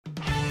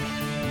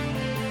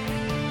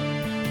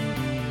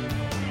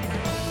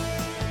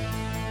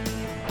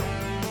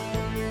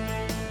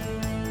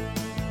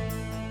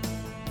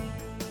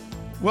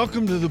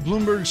Welcome to the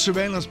Bloomberg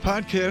Surveillance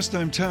Podcast.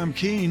 I'm Tom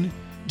Keene.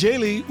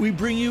 Daily, we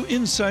bring you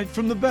insight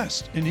from the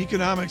best in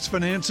economics,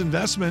 finance,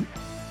 investment,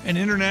 and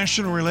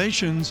international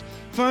relations.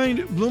 Find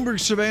Bloomberg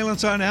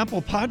Surveillance on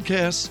Apple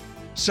Podcasts,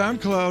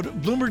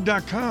 SoundCloud,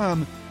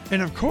 Bloomberg.com,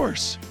 and of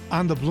course,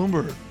 on the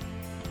Bloomberg.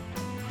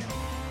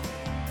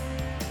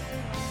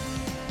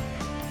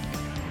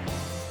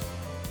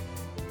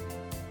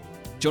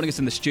 Joining us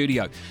in the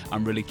studio,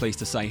 I'm really pleased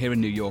to say, here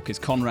in New York is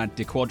Conrad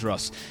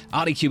DeQuadros,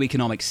 RDQ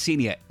Economics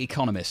Senior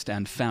Economist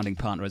and founding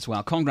partner as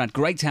well. Conrad,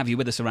 great to have you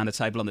with us around the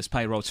table on this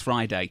Payrolls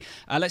Friday.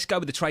 Let's go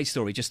with the trade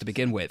story just to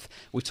begin with.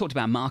 We've talked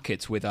about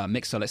markets with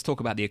Mixer. Let's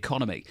talk about the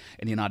economy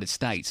in the United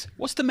States.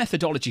 What's the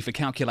methodology for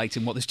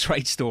calculating what this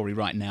trade story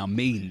right now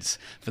means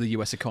for the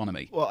U.S.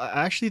 economy? Well,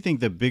 I actually think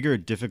the bigger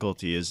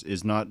difficulty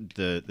is not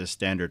the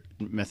standard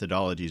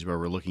methodologies where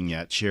we're looking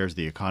at shares of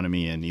the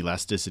economy and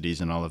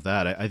elasticities and all of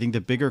that. I think the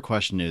bigger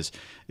question is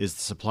the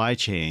supply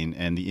chain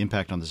and the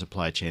impact on the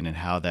supply chain and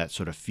how that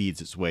sort of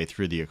feeds its way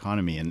through the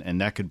economy.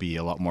 And that could be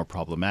a lot more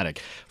problematic.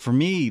 For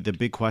me, the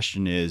big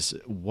question is,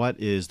 what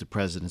is the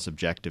president's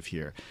objective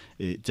here?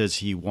 Does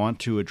he want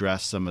to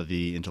address some of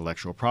the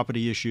intellectual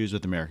property issues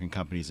with American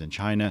companies in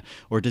China?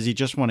 Or does he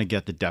just want to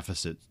get the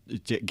deficit,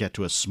 get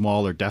to a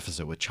smaller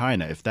deficit with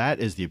China? If that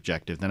is the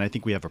objective, then I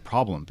think we have a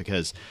problem,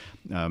 because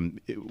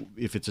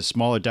if it's a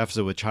smaller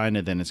deficit with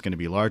China, then it's going to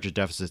be larger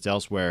deficits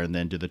elsewhere. And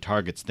then do the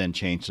targets then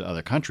change to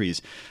other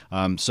countries?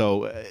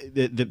 So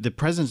the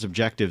president's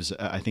objectives,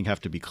 I think,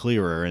 have to be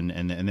clearer, and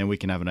then we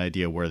can have an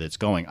idea where that's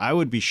going. I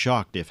would be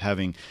shocked if,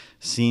 having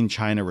seen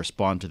China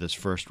respond to this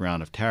first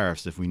round of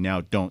tariffs, if we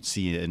now don't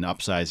see an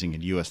upsizing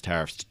in U.S.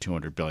 tariffs to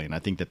 $200 billion. I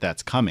think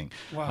that's coming.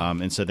 Wow.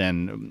 And so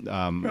then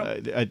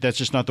that's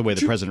just not the way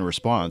the president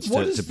responds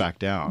to back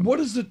down. What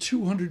is the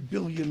 $200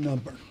 billion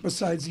number,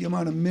 besides the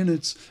amount of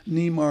minutes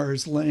Neymar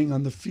is laying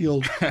on the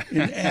field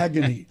in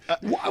agony?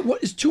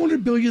 What is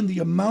 $200 billion the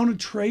amount of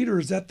trade, or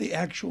is that the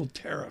actual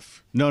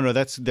tariff? No,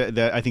 that's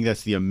I think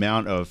that's the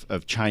amount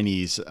of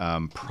Chinese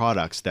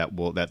products that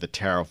the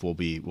tariff will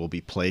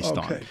be placed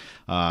on.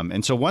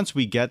 And so once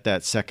we get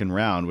that second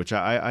round, which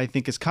I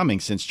think is coming,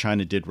 since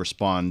China did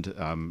respond,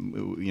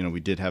 we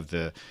did have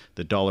the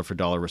dollar for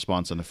dollar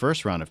response on the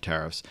first round of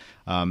tariffs.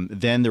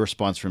 Then the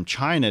response from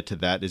China to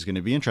that is going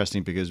to be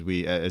interesting, because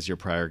we, as your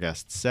prior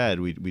guest said,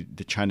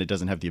 China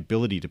doesn't have the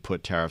ability to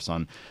put tariffs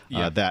on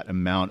that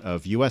amount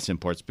of U.S.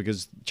 imports,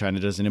 because China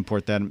doesn't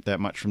import that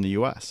much from the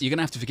U.S. You're going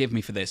to have to forgive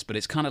me for this, but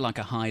it's kind of like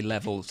a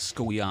high-level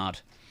schoolyard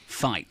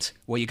fight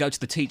where you go to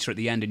the teacher at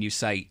the end and you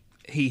say,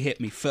 he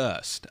hit me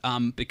first,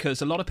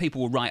 because a lot of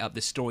people will write up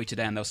this story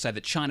today and they'll say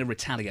that China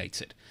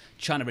retaliated,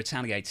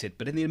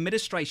 but in the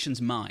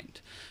administration's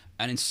mind,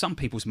 and in some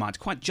people's minds,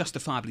 quite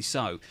justifiably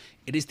so,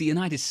 it is the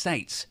United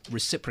States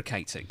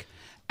reciprocating.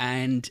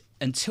 And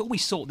until we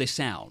sort this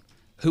out,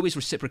 who is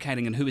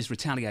reciprocating and who is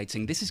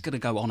retaliating, this is going to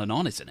go on and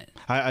on, isn't it?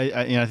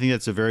 I think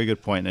that's a very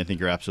good point, and I think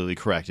you're absolutely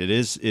correct. It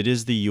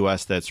is the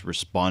U.S. that's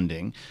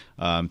responding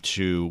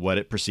to what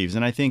it perceives,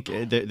 and I think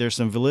there's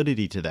some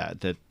validity to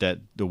that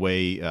the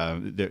way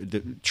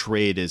the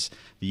trade is,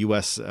 the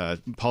U.S.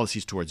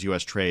 Policies towards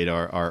U.S. trade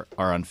are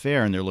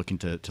unfair, and they're looking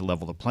to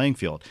level the playing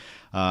field.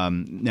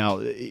 Now,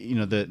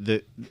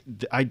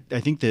 I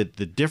think that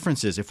the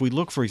difference is, if we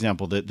look, for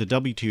example, the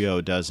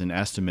WTO does an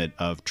estimate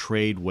of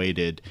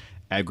trade-weighted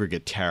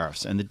aggregate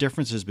tariffs, and the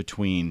differences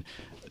between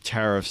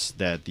tariffs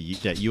that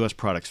U.S.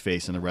 products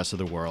face in the rest of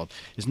the world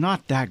is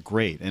not that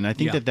great. And I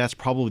think that's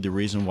probably the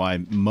reason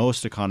why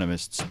most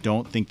economists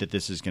don't think that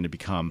this is going to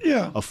become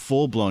a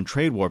full-blown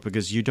trade war,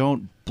 because you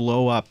don't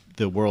blow up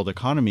the world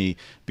economy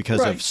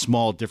because of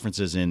small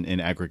differences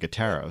in aggregate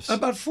tariffs.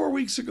 About 4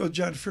 weeks ago,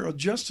 John Farrell,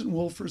 Justin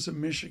Wolfers of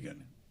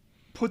Michigan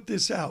put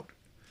this out,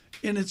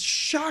 and it's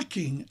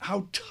shocking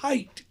how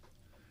tight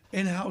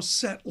and how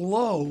set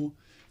low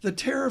the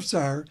tariffs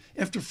are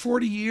after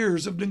 40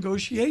 years of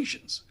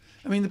negotiations.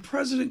 I mean, the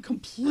president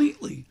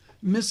completely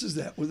misses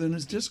that within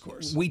his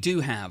discourse. We do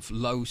have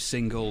low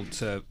single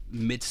to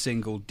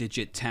mid-single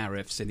digit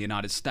tariffs in the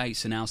United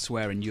States and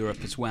elsewhere in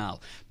Europe as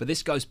well. But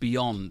this goes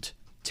beyond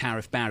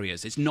tariff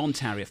barriers. It's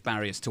non-tariff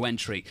barriers to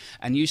entry.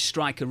 And you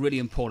strike a really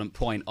important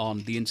point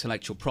on the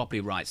intellectual property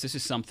rights. This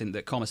is something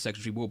that Commerce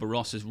Secretary Wilbur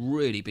Ross has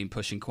really been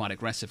pushing quite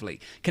aggressively.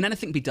 Can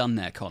anything be done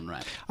there,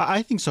 Conrad?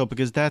 I think so,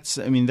 because that's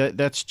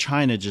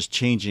China just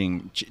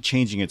changing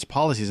its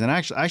policies. And I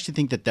actually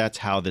think that's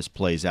how this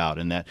plays out,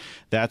 and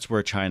that's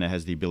where China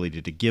has the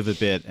ability to give a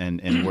bit,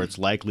 and where it's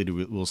likely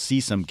we'll see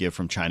some give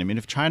from China. I mean,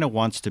 if China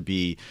wants to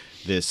be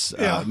this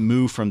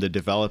move from the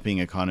developing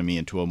economy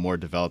into a more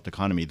developed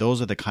economy,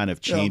 those are the kind of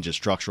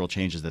structural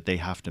changes that they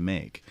have to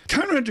make.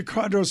 Conrad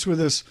DeQuadros with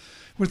us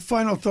with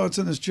final thoughts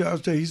on this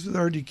jobs day. He's with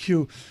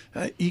RDQ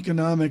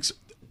Economics.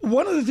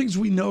 One of the things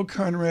we know,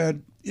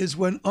 Conrad, is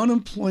when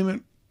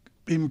unemployment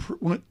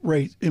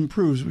rate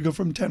improves, we go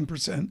from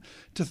 10%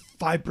 to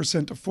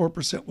 5% to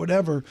 4%,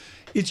 whatever,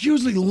 it's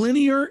usually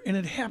linear, and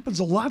it happens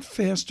a lot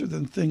faster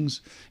than things.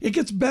 It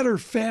gets better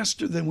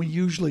faster than we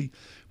usually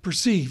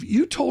perceive.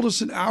 You told us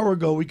an hour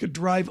ago we could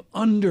drive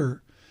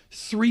under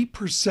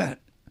 3%.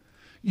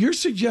 you're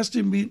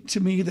suggesting to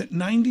me that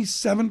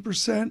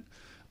 97%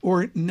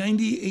 or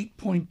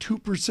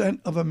 98.2%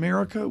 of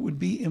America would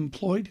be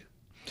employed?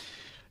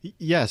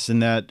 Yes,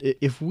 and that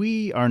if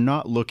we are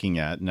not looking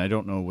at, and I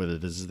don't know whether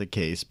this is the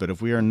case, but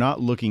if we are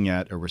not looking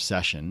at a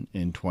recession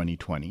in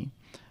 2020,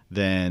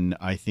 then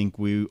I think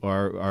we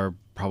are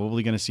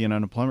probably going to see an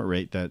unemployment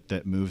rate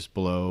that moves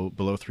below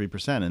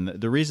 3%. And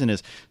the reason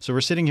is, so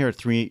we're sitting here at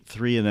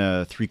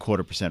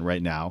 3.75%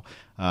 right now.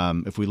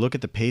 If we look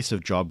at the pace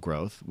of job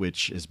growth,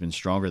 which has been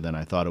stronger than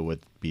I thought it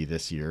would be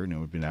this year,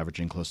 we've been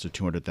averaging close to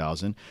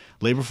 200,000.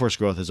 Labor force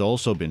growth has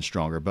also been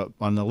stronger. But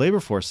on the labor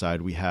force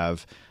side, we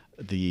have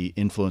the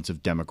influence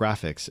of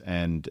demographics,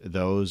 and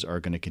those are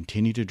going to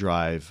continue to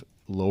drive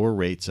lower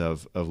rates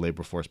of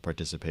labor force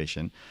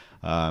participation.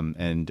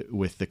 And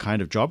with the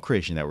kind of job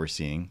creation that we're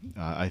seeing,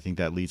 I think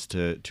that leads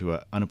to an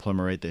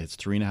unemployment rate that hits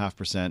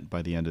 3.5%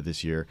 by the end of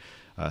this year,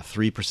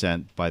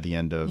 3% by the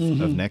end of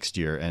next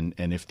year. And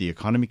if the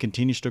economy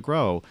continues to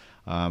grow,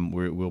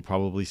 we'll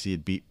probably see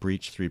it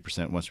breach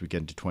 3% once we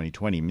get into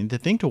 2020. I mean, the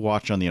thing to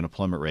watch on the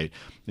unemployment rate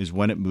is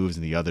when it moves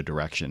in the other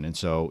direction. And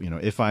so,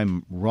 if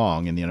I'm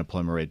wrong and the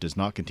unemployment rate does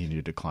not continue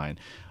to decline,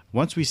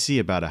 once we see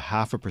about a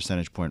 0.5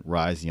 percentage point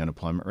rise in the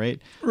unemployment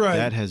rate,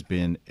 that has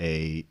been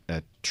a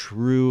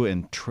true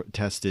and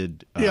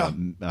tested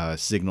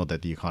signal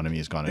that the economy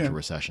has gone into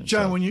recession.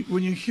 John, when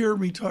you hear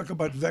me talk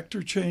about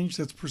vector change,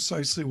 that's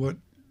precisely what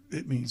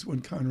it means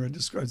when Conrad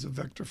describes a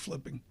vector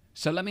flipping.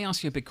 So let me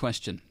ask you a big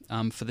question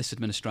for this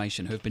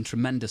administration, who have been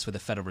tremendous with the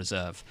Federal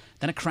Reserve.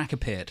 Then a crack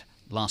appeared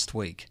last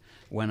week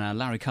when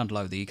Larry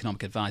Kudlow, the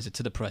economic advisor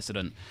to the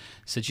president,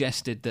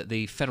 suggested that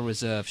the Federal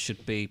Reserve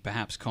should be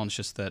perhaps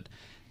conscious that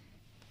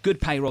good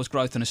payrolls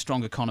growth and a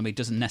strong economy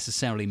doesn't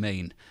necessarily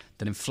mean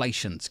that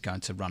inflation's going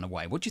to run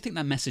away. What do you think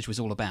that message was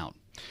all about?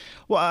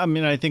 Well, I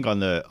mean, I think on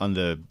the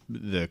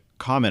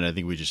comment, I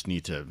think we just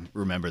need to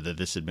remember that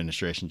this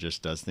administration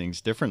just does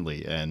things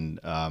differently. And,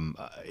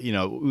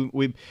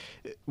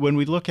 when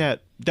we look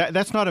at that,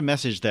 that's not a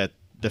message that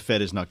the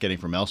Fed is not getting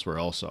from elsewhere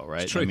also,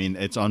 right? It's true. I mean,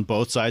 it's on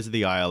both sides of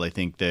the aisle. I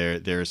think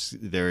there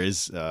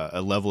is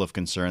a level of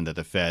concern that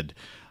the Fed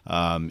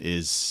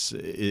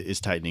is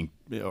tightening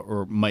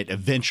or might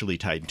eventually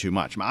tighten too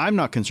much. I'm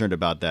not concerned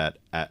about that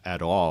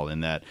at all,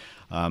 in that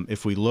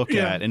if we look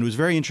at, and it was a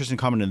very interesting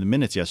comment in the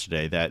minutes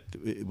yesterday that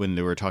when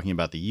they were talking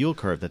about the yield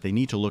curve, that they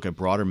need to look at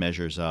broader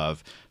measures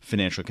of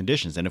financial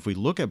conditions. And if we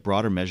look at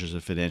broader measures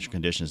of financial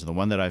conditions, and the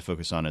one that I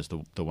focus on is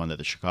the one that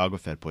the Chicago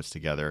Fed puts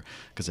together,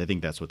 because I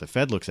think that's what the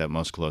Fed looks at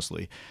most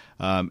closely,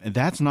 and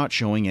that's not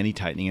showing any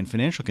tightening in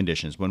financial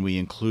conditions when we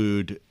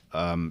include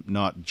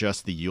not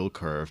just the yield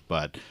curve,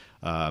 but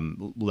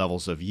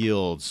levels of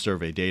yield,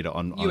 survey data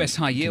on U.S.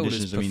 high yield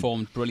has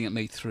performed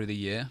brilliantly through the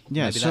year.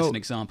 Yeah, maybe that's an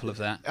example of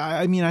that.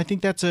 I mean, I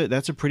think that's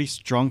a pretty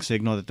strong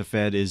signal that the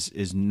Fed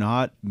is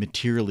not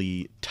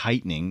materially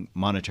tightening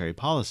monetary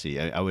policy.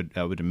 I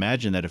would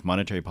imagine that if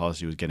monetary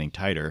policy was getting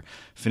tighter,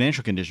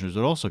 financial conditions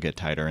would also get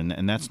tighter,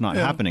 and that's not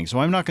happening. So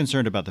I'm not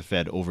concerned about the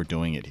Fed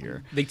overdoing it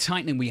here. The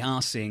tightening we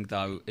are seeing,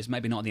 though, is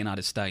maybe not in the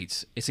United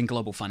States. It's in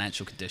global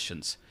financial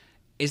conditions.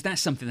 Is that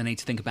something they need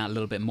to think about a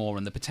little bit more,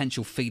 and the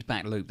potential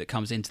feedback loop that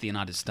comes into the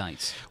United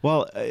States?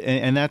 Well,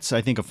 and that's,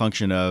 I think, a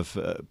function of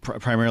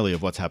primarily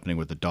of what's happening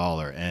with the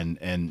dollar. And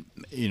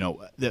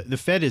the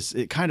Fed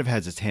it kind of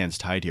has its hands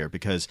tied here,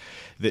 because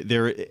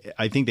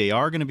I think they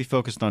are going to be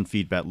focused on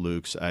feedback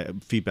loops. I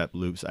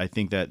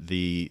think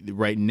that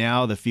right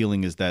now the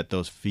feeling is that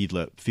those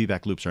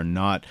feedback loops are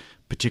not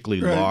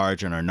particularly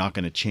large and are not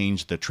going to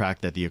change the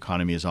track that the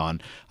economy is on.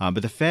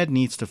 But the Fed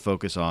needs to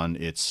focus on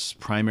its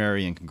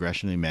primary and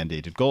congressionally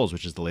mandated goals,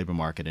 which is the labor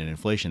market and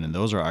inflation. And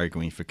those are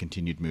arguing for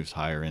continued moves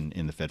higher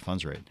in the Fed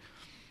funds rate.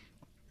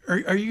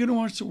 Are you going to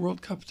watch the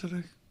World Cup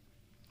today?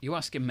 You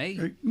asking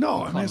me?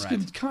 No, I'm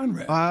asking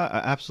Conrad.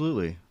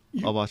 Absolutely.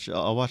 I'll watch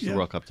the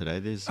World Cup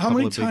today. How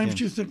many times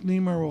do you think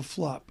Neymar will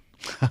flop?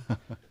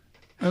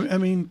 I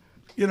mean,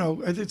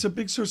 it's a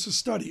big source of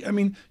study. I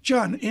mean,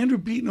 John, Andrew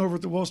Beaton over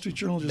at the Wall Street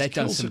Journal just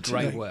killed it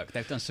today.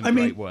 They've done some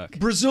great work.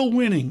 Brazil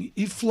winning.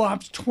 He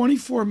flopped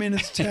 24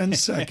 minutes, 10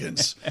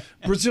 seconds.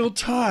 Brazil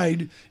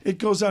tied. It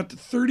goes out to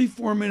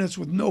 34 minutes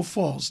with no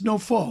falls.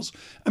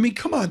 I mean,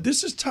 come on.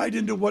 This is tied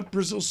into what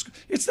Brazil's...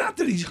 It's not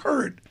that he's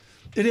hurt.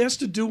 It has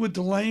to do with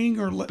delaying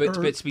or... But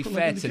to be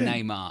fair to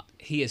Neymar,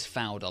 he has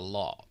fouled a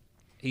lot.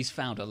 He's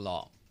fouled a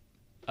lot.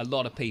 A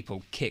lot of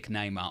people kick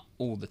Neymar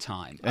all the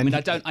time. I mean,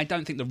 I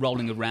don't think the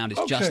rolling around is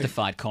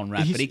justified,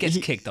 Conrad, but he gets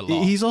kicked a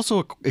lot. He's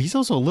also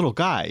a little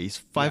guy.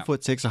 He's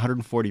 5'6",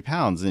 140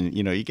 pounds, and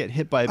you get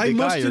hit by a big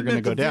guy, you're going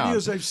to go down. The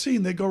videos I've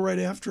seen, they go right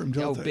after him,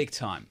 don't they? Big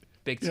time.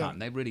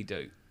 They really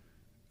do.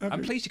 Okay.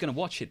 I'm pleased you're going to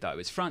watch it, though.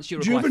 It's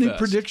France-Uruguay. Do you have any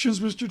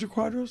predictions, Mr.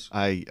 DeQuadros?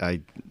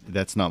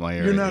 That's not my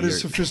area. You're not as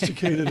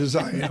sophisticated as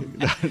I am.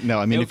 No,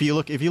 I mean, if you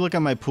look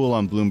at my pool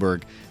on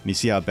Bloomberg and you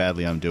see how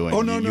badly I'm doing,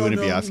 you wouldn't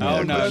be asking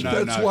me that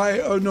question. That's why.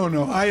 Oh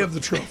no, I have the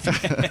trophy.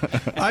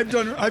 I've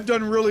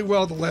done really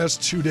well the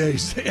last 2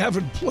 days. They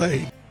haven't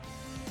played.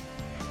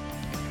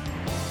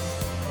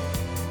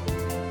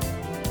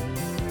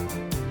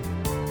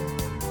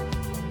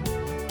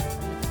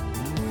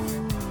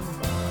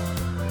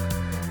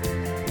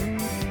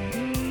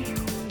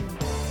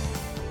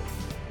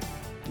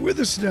 with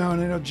us now,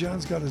 and I know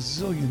John's got a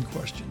zillion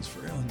questions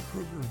for Alan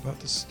Krueger about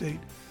the state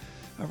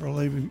of our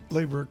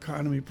labor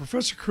economy.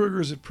 Professor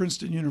Krueger is at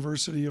Princeton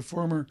University, a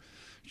former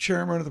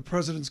chairman of the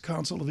President's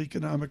Council of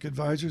Economic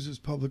Advisors, his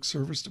public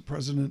service to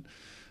President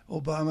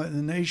Obama and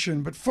the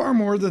nation. But far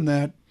more than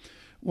that,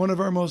 one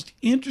of our most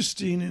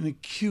interesting and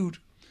acute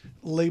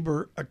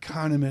labor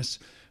economists.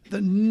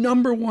 The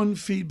number one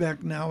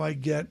feedback now I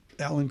get,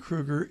 Alan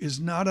Krueger,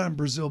 is not on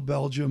Brazil,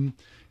 Belgium,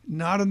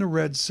 not on the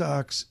Red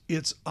Sox.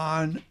 It's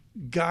on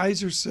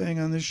guys are saying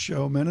on this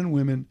show, men and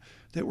women,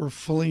 that we're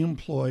fully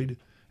employed,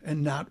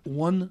 and not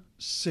one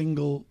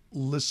single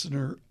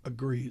listener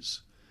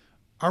agrees.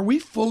 Are we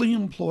fully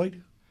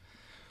employed?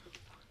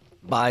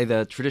 By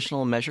the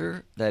traditional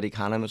measure that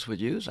economists would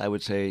use, I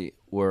would say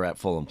we're at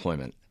full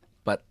employment.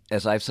 But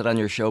as I've said on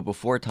your show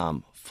before,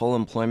 Tom, full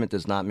employment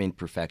does not mean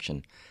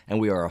perfection,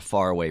 and we are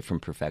far away from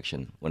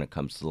perfection when it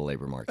comes to the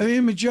labor market. I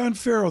mean, John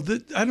Farrell,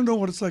 I don't know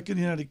what it's like in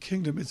the United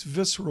Kingdom. It's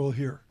visceral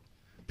here.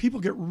 People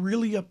get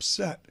really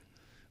upset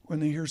when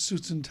they hear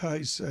suits and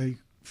ties say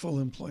full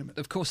employment.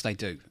 Of course they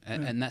do.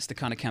 And that's the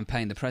kind of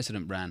campaign the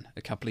president ran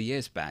a couple of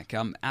years back.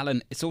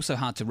 Alan, it's also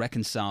hard to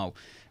reconcile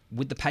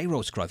with the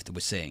payrolls growth that we're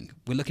seeing.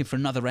 We're looking for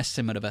another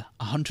estimate of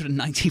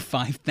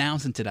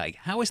 195,000 today.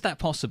 How is that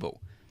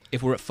possible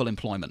if we're at full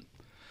employment?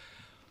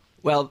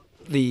 Well,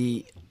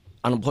 the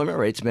unemployment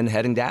rate's been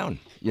heading down.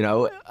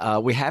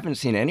 We haven't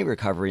seen any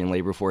recovery in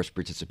labor force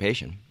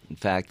participation. In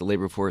fact, the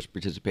labor force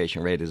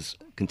participation rate has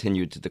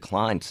continued to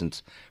decline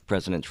since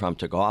President Trump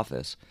took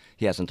office.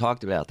 He hasn't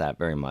talked about that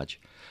very much.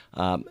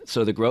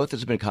 So the growth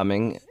has been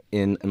coming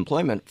in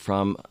employment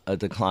from a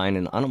decline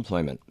in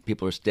unemployment.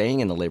 People are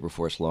staying in the labor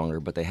force longer,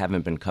 but they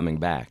haven't been coming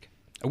back.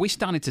 Are we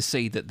starting to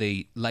see that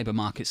the labor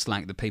market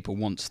slack that people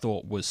once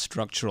thought was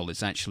structural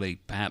is actually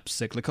perhaps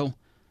cyclical?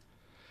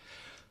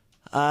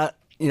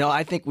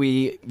 I think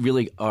we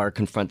really are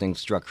confronting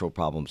structural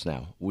problems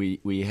now.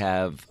 We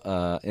have,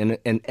 and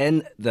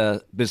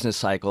the business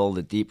cycle,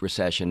 the deep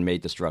recession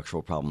made the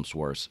structural problems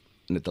worse,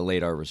 and it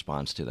delayed our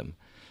response to them.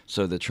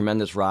 So the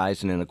tremendous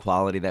rise in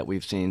inequality that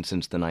we've seen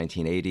since the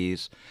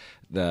 1980s,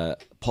 the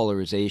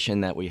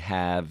polarization that we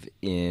have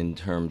in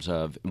terms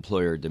of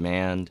employer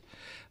demand,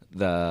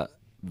 the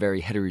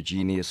very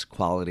heterogeneous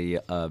quality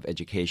of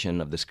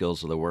education of the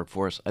skills of the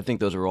workforce, I think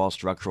those are all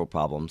structural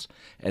problems,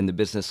 and the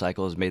business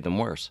cycle has made them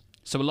worse.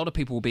 So a lot of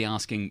people will be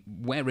asking,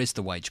 where is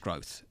the wage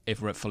growth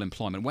if we're at full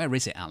employment? Where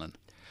is it, Alan?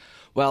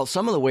 Well,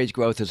 some of the wage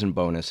growth is in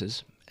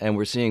bonuses, and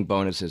we're seeing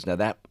bonuses. Now,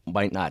 that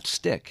might not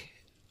stick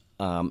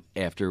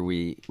after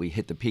we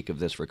hit the peak of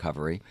this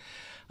recovery.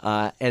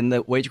 And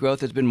the wage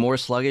growth has been more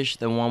sluggish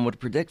than one would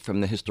predict from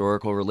the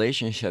historical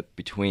relationship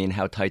between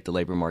how tight the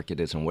labor market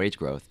is and wage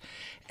growth.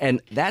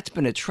 And that's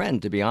been a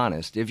trend, to be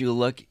honest. If you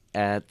look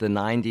at the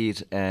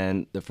 90s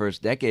and the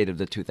first decade of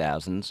the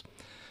 2000s,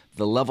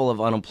 the level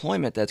of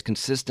unemployment that's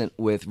consistent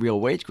with real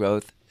wage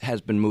growth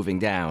has been moving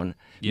down,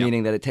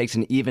 meaning that it takes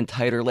an even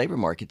tighter labor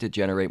market to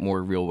generate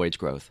more real wage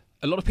growth.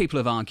 A lot of people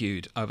have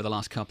argued over the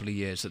last couple of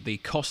years that the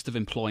cost of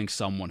employing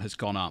someone has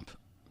gone up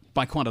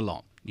by quite a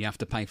lot. You have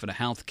to pay for the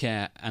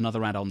healthcare and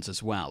other add-ons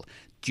as well.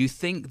 Do you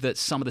think that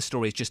some of the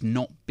story is just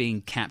not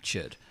being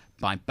captured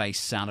by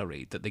base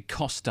salary, that the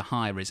cost to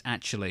hire is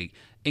actually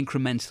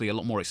incrementally a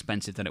lot more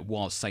expensive than it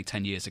was, say,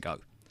 10 years ago?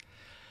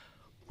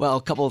 Well,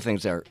 a couple of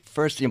things there.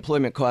 First, the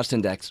employment cost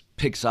index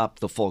picks up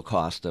the full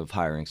cost of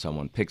hiring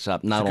someone, picks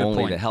up not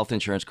only the health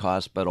insurance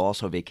cost, but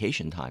also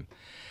vacation time.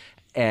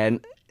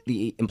 And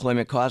the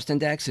employment cost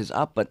index is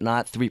up, but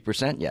not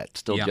 3% yet,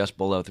 still just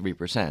below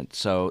 3%.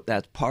 So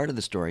that's part of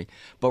the story.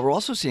 But we're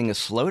also seeing a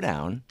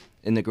slowdown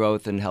in the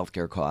growth in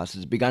healthcare costs.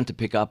 It's begun to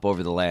pick up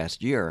over the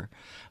last year.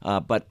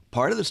 But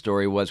part of the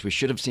story was we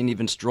should have seen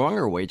even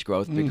stronger wage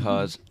growth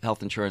because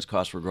health insurance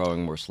costs were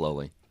growing more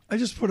slowly. I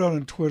just put out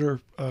on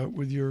Twitter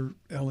with your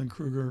Alan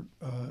Krueger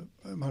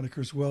moniker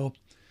as well.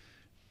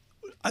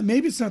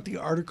 Maybe it's not the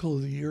article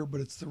of the year,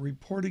 but it's the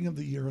reporting of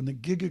the year on the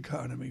gig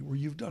economy, where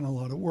you've done a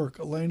lot of work.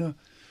 Alana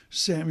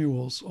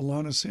Samuels,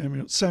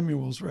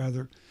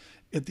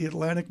 at the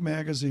Atlantic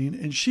magazine,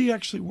 and she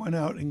actually went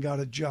out and got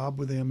a job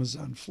with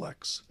Amazon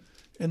Flex.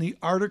 And the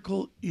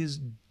article is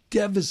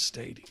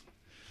devastating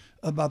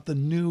about the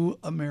new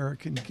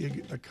American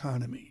gig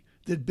economy,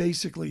 that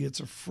basically it's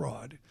a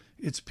fraud.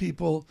 It's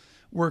people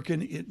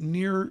working at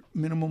near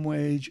minimum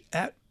wage,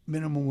 at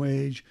minimum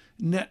wage,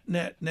 net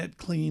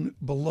clean,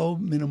 below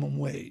minimum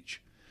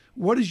wage.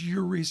 What is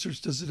your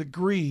research? Does it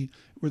agree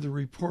with the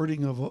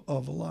reporting of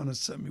Alana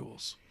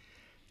Samuels?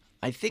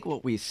 I think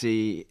what we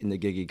see in the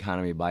gig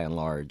economy by and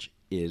large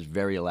is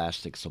very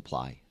elastic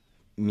supply,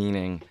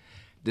 meaning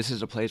this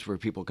is a place where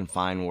people can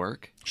find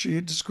work. She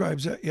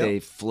describes that, They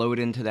float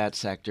into that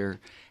sector,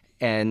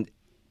 and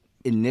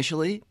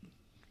initially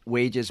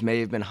wages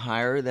may have been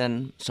higher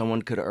than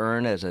someone could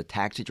earn as a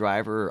taxi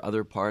driver or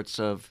other parts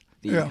of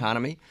the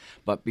economy.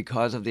 But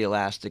because of the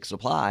elastic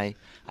supply,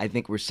 I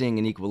think we're seeing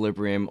an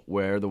equilibrium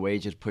where the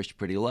wage is pushed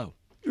pretty low.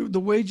 The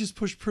wage is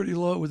pushed pretty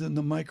low within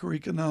the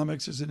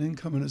microeconomics as an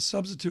income and a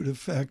substitute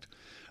effect.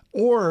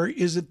 Or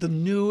is it the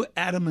new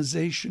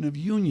atomization of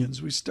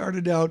unions? We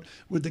started out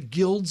with the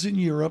guilds in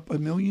Europe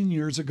 1,000,000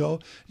 years ago.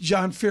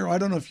 John Farrow, I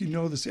don't know if you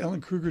know this,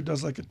 Alan Krueger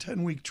does like a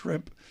 10-week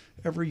trip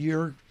every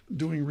year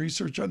doing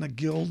research on the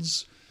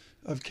guilds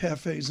of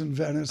cafes in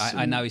Venice.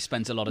 I know he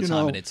spends a lot of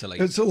time in Italy.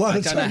 It's a lot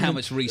of time. I don't know how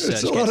much research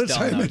it's a lot gets of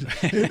time done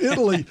in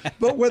Italy.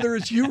 But whether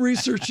it's you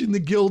researching the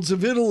guilds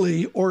of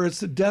Italy or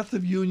it's the death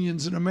of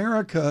unions in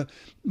America,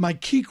 my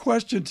key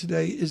question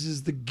today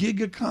is the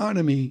gig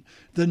economy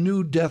the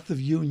new death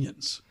of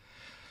unions?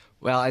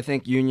 Well, I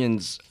think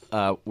unions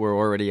were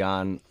already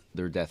on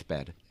their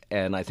deathbed.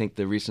 And I think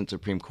the recent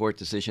Supreme Court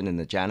decision in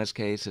the Janus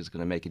case is going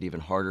to make it even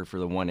harder for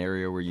the one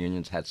area where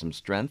unions had some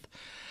strength.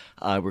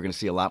 We're going to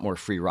see a lot more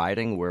free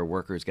riding where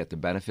workers get the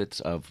benefits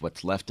of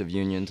what's left of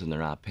unions and they're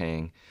not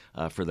paying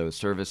for those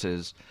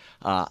services.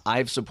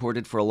 I've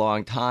supported for a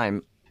long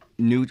time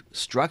new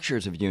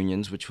structures of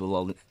unions which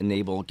will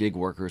enable gig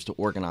workers to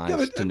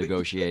organize,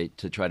 negotiate,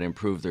 to try to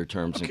improve their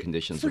terms and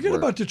conditions of work. Forget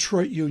about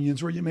Detroit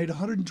unions where you made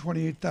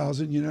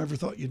 $128,000. You never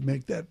thought you'd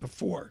make that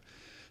before.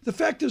 The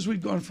fact is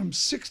we've gone from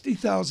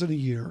 $60,000 a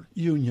year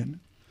union,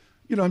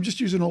 I'm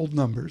just using old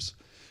numbers,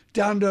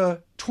 down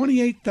to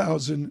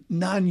 $28,000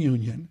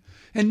 non-union.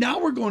 And now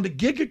we're going to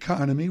gig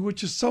economy,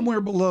 which is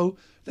somewhere below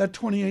that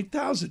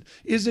 $28,000.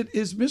 Is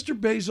Mr.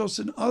 Bezos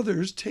and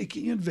others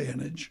taking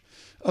advantage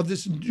of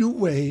this new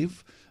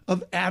wave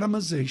of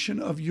atomization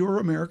of your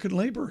American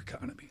labor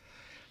economy?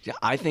 Yeah,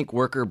 I think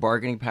worker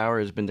bargaining power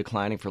has been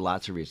declining for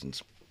lots of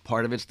reasons.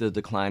 Part of it's the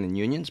decline in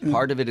unions.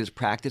 Part of it is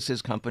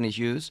practices companies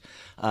use.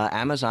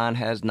 Amazon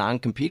has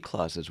non-compete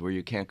clauses where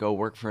you can't go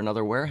work for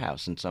another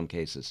warehouse in some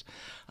cases.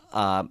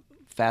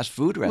 Fast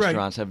food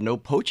restaurants have no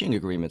poaching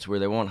agreements where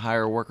they won't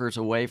hire workers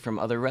away from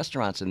other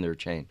restaurants in their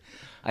chain.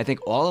 I think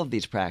all of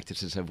these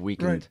practices have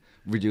weakened,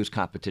 reduced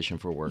competition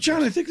for workers.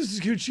 John, I think this is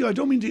a huge deal. I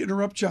don't mean to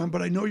interrupt, John,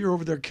 but I know you're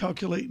over there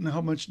calculating how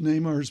much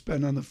Neymar's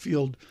been on the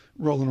field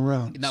rolling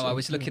around. No, I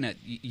was looking at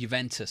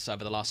Juventus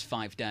over the last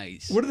 5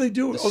 days. What do they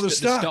do? The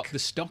stock. The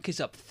stock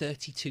is up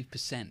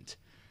 32%.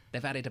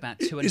 They've added about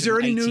 280. Is there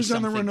any news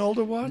on the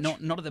Ronaldo watch?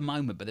 Not at the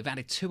moment, but they've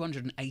added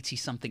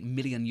 280-something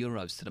million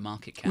euros to the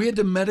market cap. We had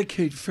to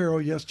medicate Farrow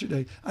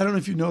yesterday. I don't know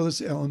if you know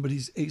this, Alan, but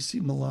he's AC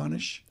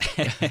Milanish.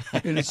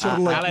 And it's sort of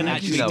like Alan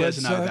Yankees actually Red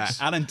does know Sox.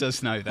 that. Alan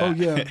does know that. Oh,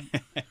 yeah.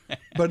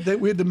 But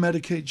we had to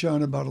medicate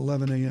John about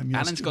 11 a.m. yesterday.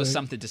 Alan's got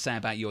something to say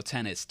about your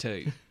tennis,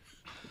 too.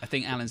 I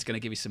think Alan's going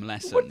to give you some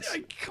lessons.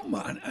 Come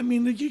on. I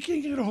mean, you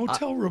can't get a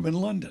hotel room in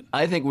London.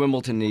 I think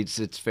Wimbledon needs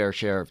its fair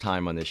share of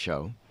time on this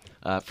show.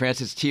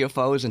 Francis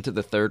Tiafoe is into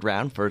the third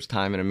round, first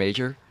time in a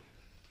major.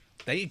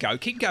 There you go.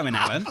 Keep going,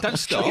 Alan. Don't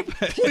stop.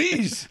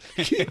 Please,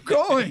 keep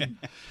going.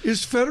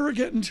 Is Federer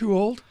getting too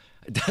old?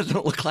 It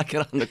doesn't look like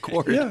it on the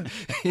court. Yeah.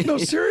 No,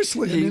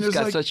 seriously. He's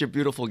got such a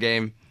beautiful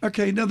game.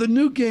 Okay, now the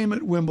new game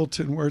at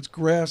Wimbledon where it's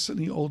grass in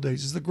the old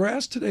days, is the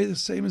grass today the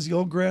same as the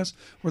old grass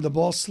where the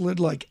ball slid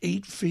like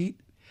 8 feet?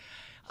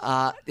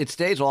 It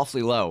stays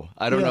awfully low.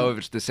 I don't know if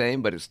it's the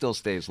same, but it still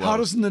stays low. How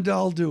does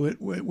Nadal do it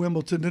at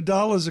Wimbledon?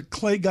 Nadal is a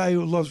clay guy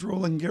who loves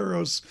Roland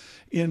Garros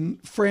in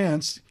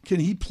France. Can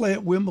he play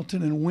at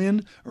Wimbledon and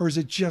win, or is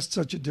it just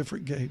such a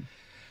different game?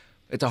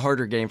 It's a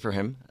harder game for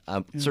him.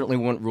 Certainly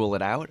won't rule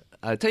it out.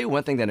 I'll tell you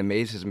one thing that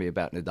amazes me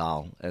about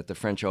Nadal at the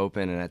French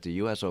Open and at the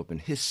U.S. Open,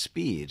 his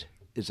speed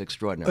is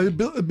extraordinary.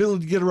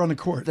 Ability to get around the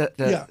court.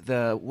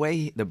 The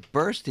way, the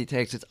burst he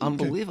takes, it's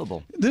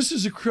unbelievable. This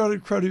is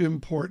incredibly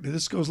important.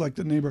 This goes like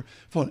the neighbor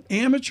phone.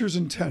 Amateurs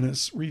in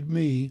tennis, read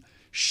me,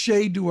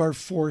 shade to our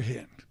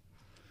forehand.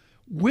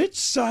 Which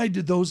side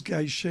do those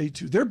guys shade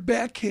to? Their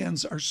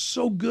backhands are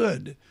so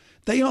good,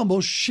 they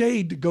almost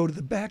shade to go to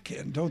the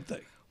backhand, don't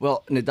they?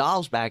 Well,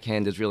 Nadal's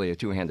backhand is really a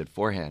two-handed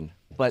forehand,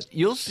 but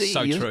you'll see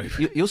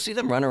you'll see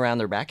them run around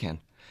their backhand.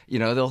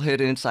 They'll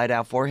hit an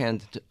inside-out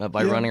forehand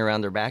by running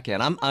around their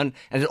backhand. And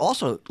it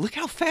also, look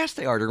how fast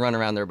they are to run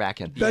around their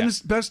backhand.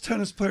 Best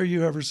tennis player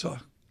you ever saw?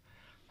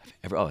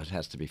 It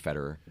has to be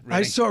Federer. Really?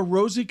 I saw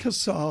Rosie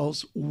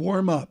Casals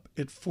warm up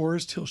at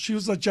Forest Hill. She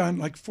was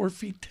like 4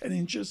 feet 10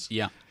 inches.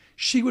 Yeah.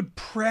 She would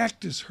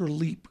practice her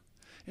leap,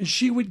 and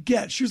she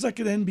was like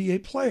an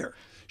NBA player.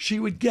 She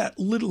would get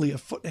literally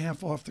 1.5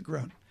 feet off the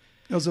ground.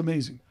 It was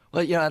amazing.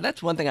 Well,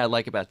 that's one thing I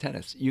like about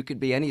tennis. You could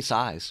be any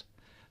size.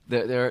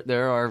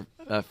 There are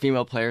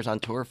female players on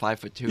tour,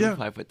 5'2",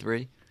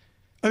 5'3".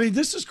 I mean,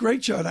 this is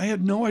great, John. I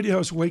had no idea I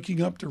was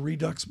waking up to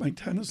redux my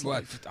tennis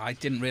life. I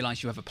didn't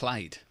realize you ever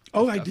played.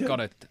 Oh, I did.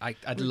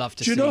 I'd love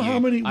to see you. Do you know how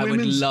many I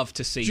would love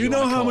to see you. Do you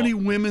know how many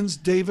women's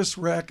Davis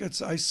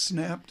rackets I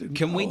snapped in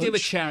Can college? we do a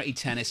charity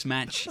tennis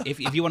match? If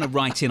you want to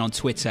write in on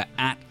Twitter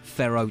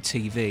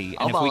 @FerroTV,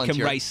 and if we can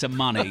raise some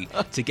money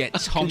to get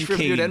Tom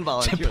Key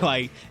to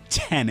play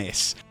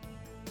tennis.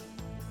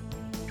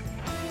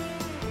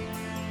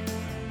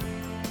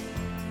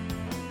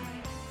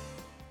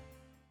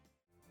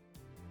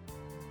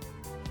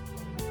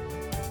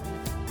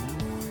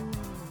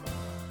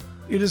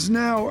 It is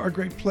now our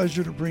great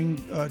pleasure to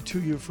bring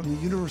to you from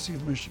the University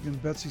of Michigan,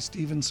 Betsey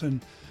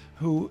Stevenson,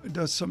 who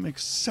does some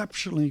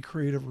exceptionally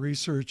creative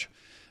research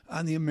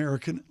on the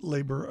American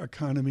labor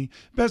economy.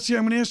 Betsey,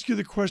 I'm going to ask you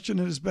the question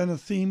that has been a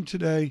theme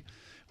today,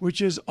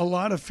 which is a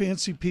lot of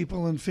fancy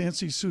people in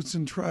fancy suits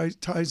and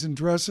ties and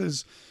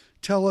dresses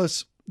tell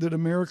us that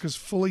America's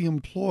fully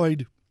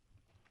employed,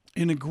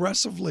 and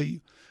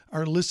aggressively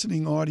our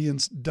listening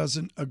audience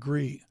doesn't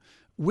agree.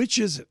 Which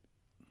is it?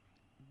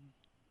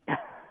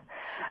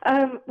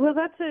 Well,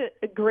 that's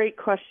a great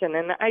question.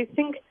 And I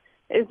think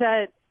is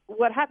that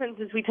what happens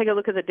is we take a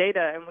look at the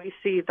data and we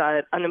see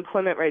that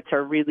unemployment rates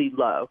are really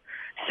low.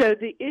 So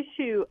the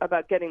issue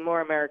about getting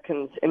more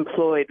Americans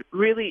employed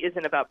really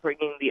isn't about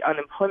bringing the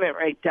unemployment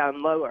rate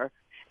down lower.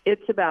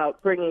 It's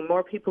about bringing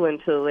more people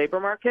into the labor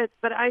market.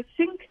 But I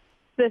think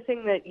the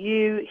thing that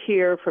you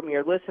hear from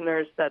your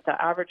listeners that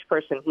the average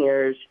person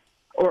hears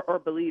or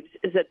believes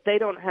is that they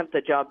don't have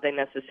the job they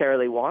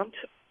necessarily want,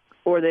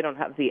 or they don't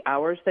have the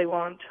hours they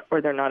want,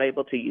 or they're not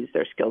able to use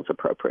their skills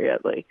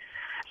appropriately.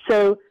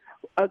 So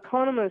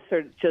economists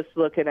are just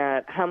looking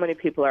at how many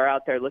people are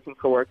out there looking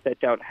for work that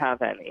don't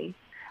have any.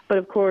 But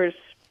of course,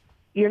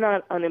 you're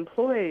not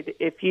unemployed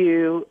if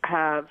you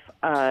have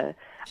a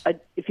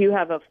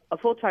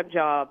full-time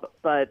job,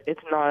 but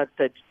it's not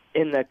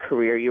in the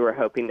career you were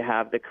hoping to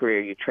have, the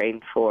career you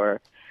trained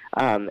for.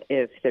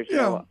 If there's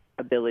no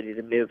ability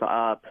to move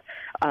up,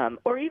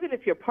 or even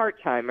if you're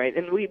part-time, right?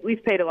 And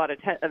we've paid a lot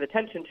of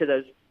attention to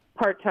those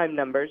part-time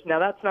numbers. Now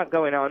that's not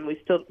going on.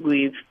 We've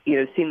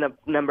seen the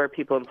number of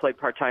people employed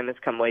part-time has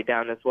come way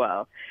down as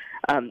well.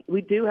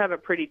 We do have a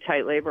pretty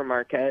tight labor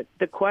market.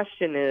 The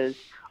question is,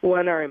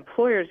 when are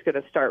employers going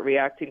to start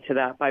reacting to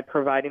that by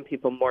providing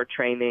people more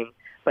training,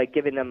 by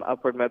giving them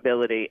upward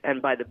mobility, and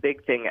by the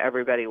big thing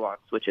everybody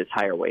wants, which is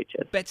higher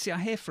wages? Betsey, I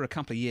hear for a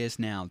couple of years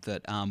now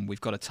that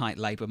we've got a tight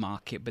labour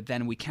market, but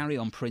then we carry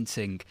on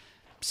printing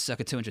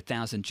circa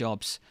 200,000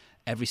 jobs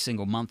every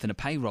single month in a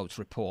payrolls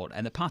report,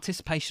 and the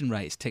participation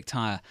rate has ticked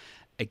higher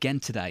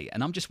again today.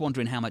 And I'm just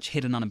wondering how much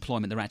hidden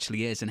unemployment there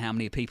actually is and how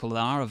many people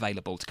are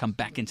available to come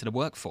back into the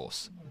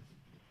workforce.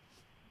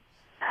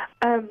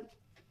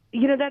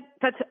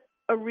 That's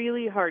a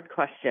really hard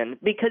question,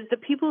 because the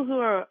people who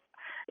are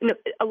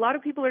a lot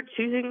of people are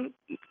choosing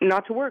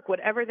not to work,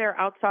 whatever their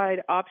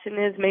outside option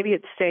is. Maybe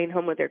it's staying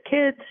home with their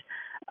kids.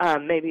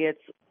 Maybe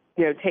it's,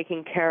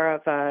 taking care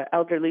of an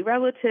elderly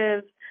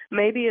relative.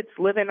 Maybe it's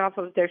living off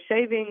of their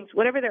savings.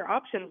 Whatever their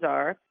options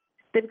are,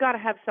 they've got to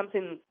have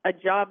a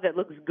job that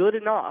looks good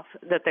enough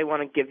that they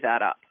want to give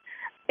that up.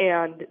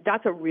 And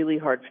that's a really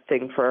hard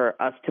thing for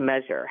us to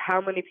measure.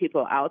 How many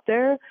people out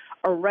there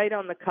are right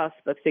on the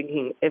cusp of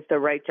thinking, if the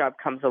right job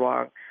comes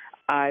along,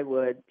 I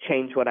would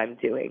change what I'm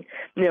doing.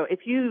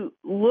 If you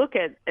look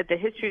at the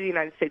history of the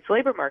United States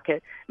labor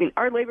market,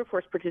 our labor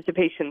force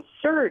participation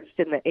surged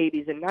in the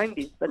 80s and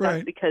 90s, but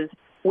that's because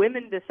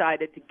women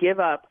decided to give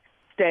up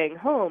staying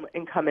home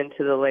and come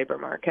into the labor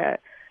market.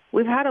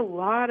 We've had a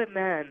lot of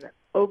men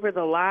over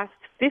the last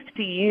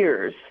 50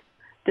 years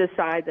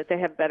decide that they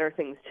have better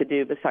things to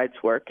do besides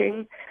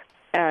working.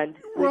 And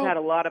we've had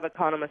a lot of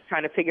economists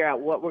trying to figure out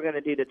what we're going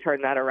to do to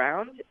turn that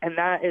around. And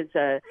that is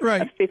a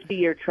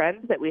 50-year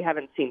trend that we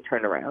haven't seen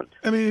turn around.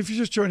 If you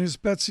just joined us,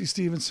 Betsey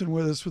Stevenson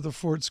with us with the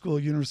Ford School,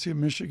 University of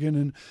Michigan,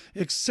 and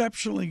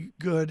exceptionally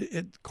good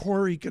at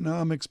core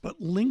economics, but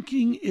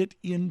linking it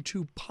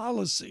into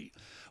policy.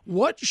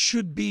 What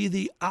should be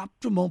the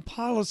optimal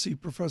policy,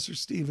 Professor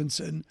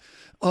Stevenson,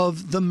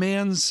 of the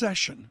man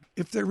session?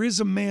 If there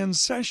is a man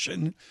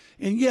session,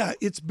 and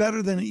it's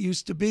better than it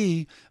used to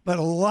be, but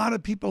a lot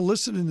of people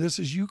listening to this,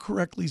 as you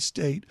correctly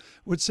state,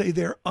 would say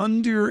they're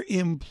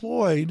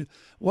underemployed.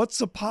 What's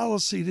the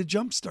policy to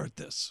jumpstart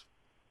this?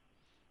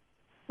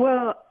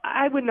 Well,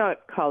 I would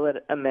not call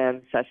it a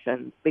man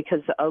session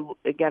because,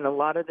 again, a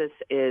lot of this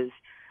is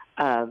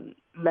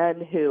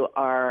men who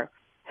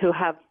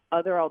have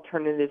other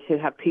alternatives, who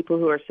have people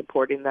who are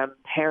supporting them,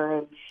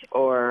 parents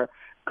or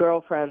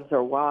girlfriends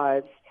or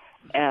wives.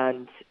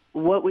 And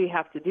what we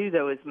have to do,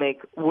 though, is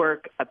make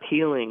work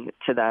appealing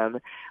to them.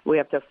 We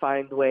have to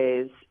find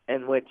ways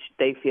in which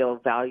they feel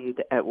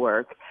valued at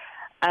work.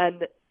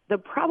 And the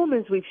problem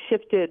is we've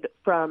shifted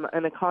from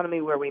an economy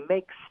where we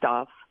make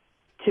stuff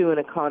to an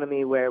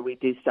economy where we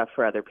do stuff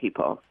for other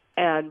people.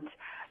 And,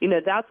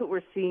 that's what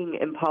we're seeing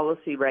in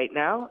policy right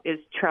now, is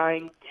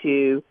trying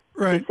to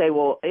say,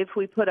 well, if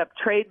we put up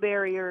trade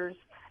barriers,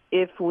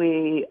 if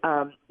we,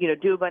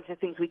 do a bunch of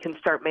things, we can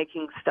start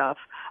making stuff.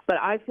 But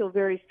I feel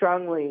very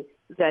strongly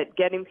that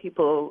getting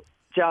people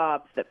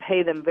jobs that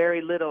pay them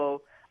very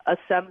little,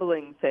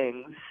 assembling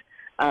things,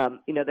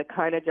 the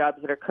kind of jobs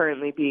that are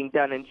currently being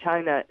done in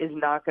China is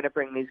not going to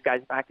bring these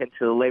guys back into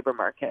the labor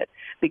market.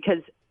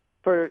 Because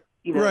for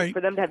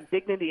them to have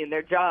dignity in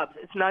their jobs,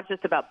 it's not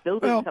just about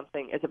building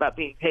something, it's about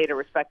being paid a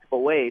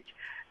respectable wage.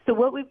 So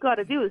what we've got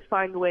to do is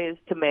find ways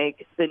to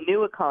make the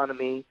new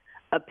economy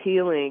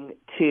appealing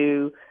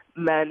to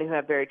men who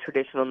have very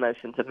traditional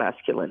notions of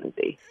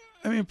masculinity.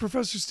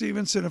 Professor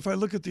Stevenson, if I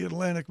look at the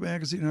Atlantic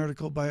Magazine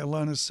article by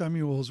Alana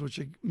Samuels, which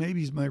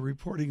maybe is my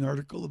reporting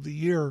article of the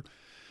year,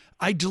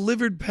 I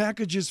delivered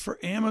packages for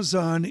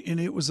Amazon, and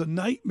it was a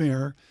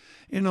nightmare.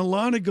 And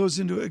Alana goes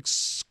into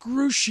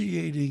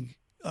excruciating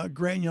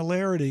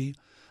granularity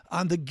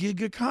on the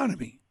gig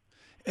economy.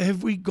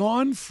 Have we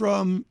gone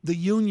from the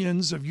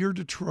unions of your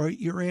Detroit,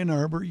 your Ann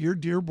Arbor, your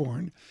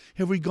Dearborn,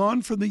 have we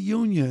gone from the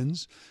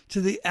unions to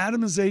the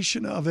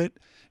atomization of it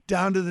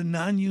down to the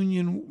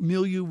non-union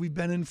milieu we've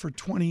been in for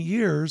 20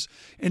 years,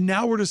 and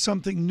now we're to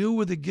something new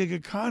with the gig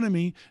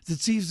economy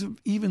that's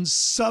even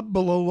sub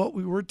below what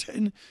we were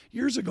 10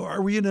 years ago?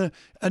 Are we in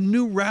a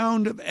new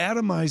round of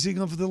atomizing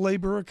of the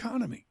labor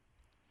economy?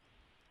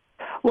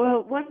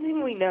 Well, one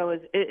thing we know is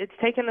it's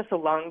taken us a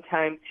long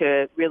time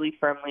to really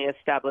firmly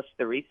establish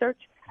the research,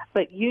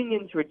 but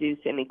unions reduce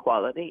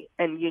inequality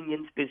and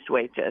unions boost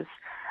wages.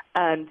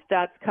 And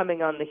that's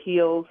coming on the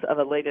heels of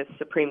a latest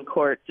Supreme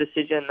Court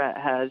decision that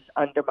has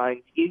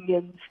undermined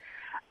unions.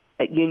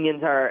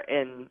 Unions are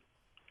in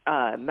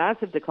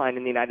massive decline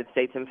in the United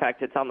States. In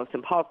fact, it's almost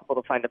impossible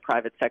to find a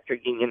private sector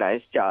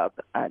unionized job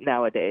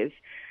nowadays.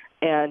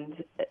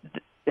 And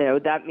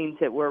that means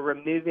that we're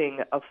removing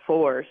a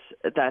force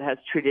that has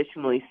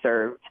traditionally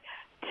served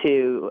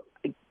to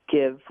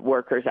give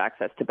workers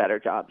access to better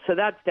jobs. So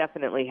that's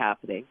definitely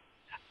happening.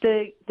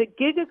 The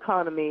gig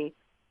economy,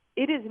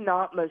 it is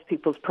not most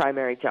people's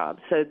primary job.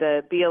 So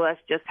the BLS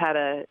just had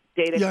a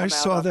data come out. I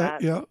saw on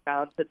that. Yeah,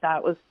 found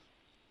that was.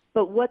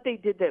 But what they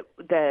did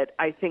that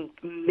I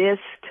think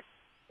missed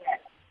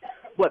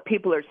what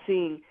people are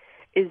seeing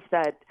is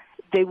that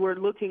they were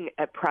looking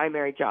at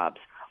primary jobs.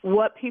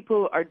 What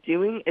people are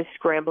doing is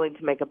scrambling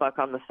to make a buck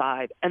on the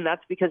side, and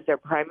that's because their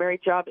primary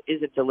job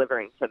isn't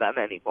delivering for them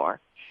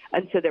anymore.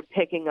 And so they're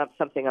picking up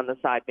something on the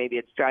side. Maybe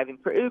it's driving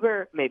for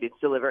Uber, maybe it's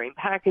delivering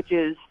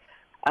packages.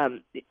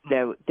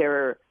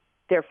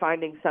 They're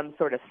finding some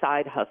sort of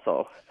side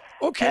hustle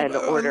in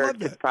order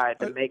to try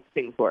to make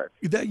things work.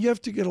 That you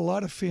have to get a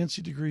lot of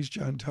fancy degrees,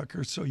 John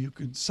Tucker, so you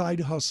can side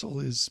hustle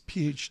is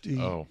PhD,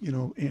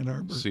 Ann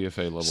Arbor.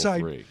 CFA level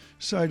 3.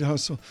 Side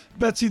hustle.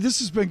 Betsey, this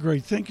has been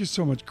great. Thank you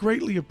so much.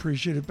 Greatly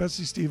appreciated.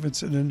 Betsey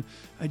Stevenson, and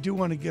I do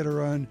want to get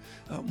her on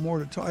more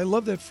to talk. I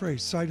love that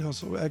phrase, side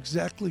hustle.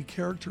 Exactly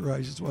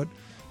characterizes what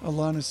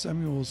Alana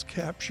Samuels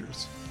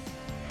captures.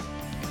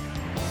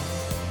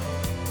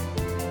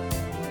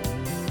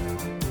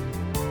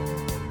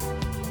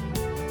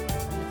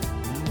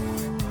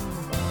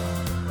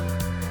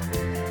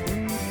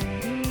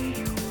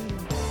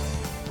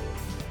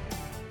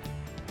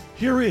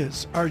 Here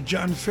is our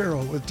John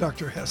Farrell with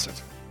Dr.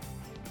 Hassett.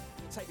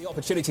 Take the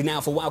opportunity now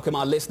for welcome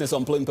our listeners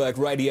on Bloomberg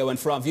Radio and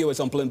for our viewers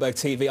on Bloomberg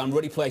TV. I'm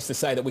really pleased to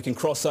say that we can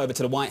cross over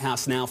to the White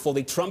House now for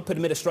the Trump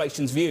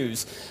administration's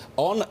views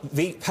on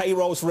the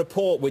payrolls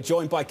report. We're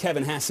joined by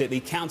Kevin Hassett,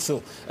 the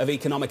Council of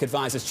Economic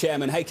Advisors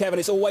chairman. Hey, Kevin,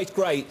 it's always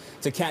great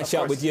to catch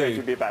up with you. Great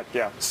to be back,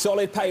 yeah.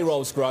 Solid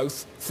payrolls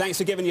growth. Thanks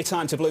for giving your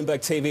time to Bloomberg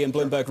TV and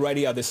Bloomberg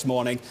Radio this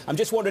morning. I'm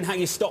just wondering how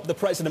you stopped the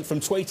president from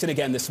tweeting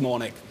again this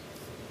morning.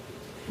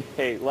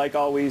 Hey, like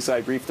always,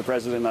 I briefed the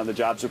president on the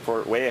jobs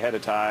report way ahead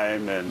of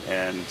time, and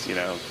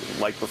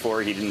like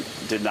before, he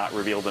did not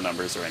reveal the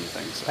numbers or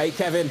anything. So. Hey,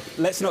 Kevin,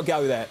 let's not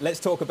go there. Let's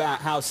talk about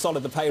how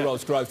solid the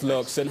payrolls growth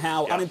looks and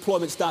how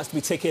unemployment starts to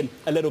be ticking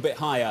a little bit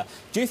higher.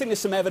 Do you think there's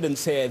some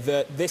evidence here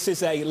that this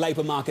is a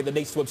labour market that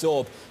needs to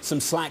absorb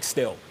some slack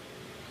still?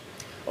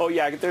 Oh,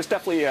 yeah, there's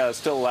definitely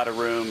still a lot of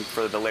room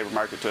for the labor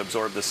market to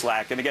absorb the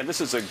slack. And again,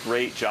 this is a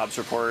great jobs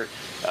report.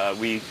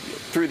 We,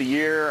 through the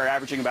year, are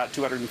averaging about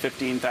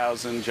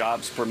 215,000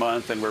 jobs per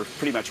month, and we're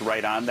pretty much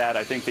right on that.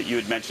 I think that you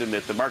had mentioned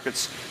that the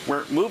markets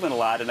weren't moving a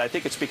lot, and I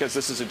think it's because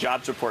this is a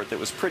jobs report that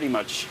was pretty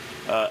much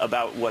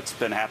about what's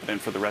been happening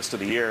for the rest of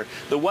the year.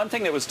 The one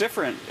thing that was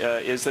different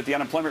is that the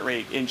unemployment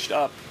rate inched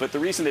up, but the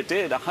reason it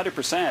did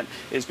 100%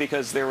 is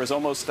because there was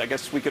almost, I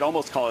guess we could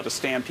almost call it a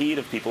stampede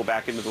of people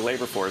back into the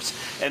labor force.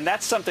 And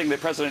that's something that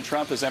President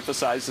Trump has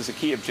emphasized as a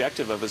key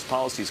objective of his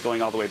policies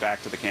going all the way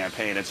back to the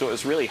campaign. And so it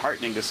was really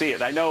heartening to see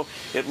it. I know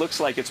it looks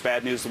like it's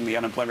bad news when the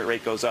unemployment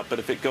rate goes up, but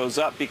if it goes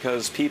up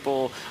because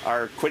people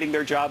are quitting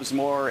their jobs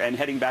more and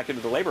heading back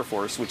into the labor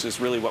force, which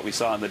is really what we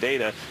saw in the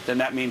data, then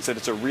that means that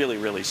it's a really,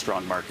 really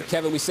strong market.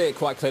 Kevin, we see it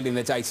quite clearly in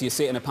the data. You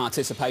see it in a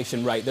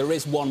participation rate. There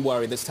is one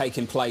worry that's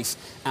taking place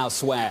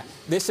elsewhere.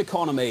 This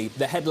economy,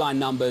 the headline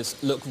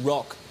numbers look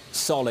rock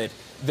solid.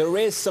 There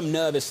is some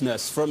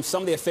nervousness from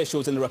some of the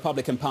officials in the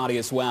Republican Party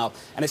as well,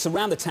 and it's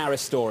around the tariff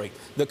story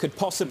that could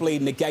possibly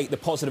negate the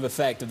positive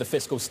effect of the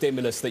fiscal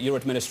stimulus that your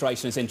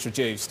administration has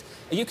introduced.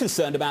 Are you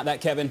concerned about that,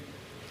 Kevin?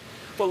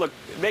 Well, look,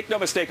 make no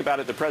mistake about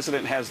it, the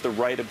president has the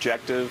right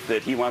objective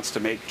that he wants to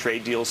make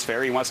trade deals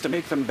fair. He wants to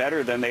make them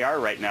better than they are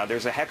right now.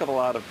 There's a heck of a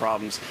lot of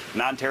problems.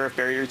 Non-tariff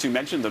barriers, you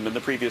mentioned them in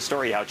the previous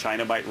story, how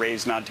China might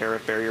raise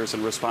non-tariff barriers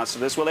in response to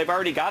this. Well, they've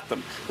already got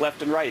them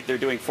left and right. They're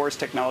doing forced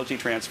technology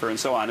transfer and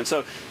so on. And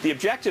so the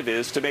objective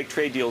is to make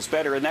trade deals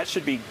better, and that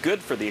should be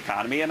good for the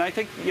economy. And I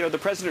think, the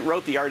president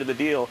wrote the art of the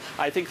deal.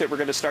 I think that we're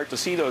going to start to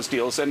see those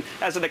deals. And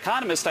as an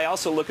economist, I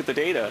also look at the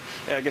data.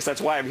 I guess that's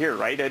why I'm here,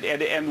 right?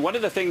 And one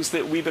of the things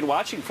that we've been watching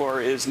watching for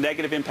is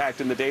negative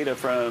impact in the data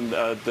from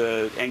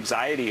the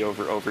anxiety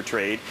over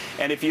trade.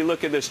 And if you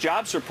look at this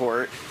jobs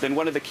report, then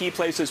one of the key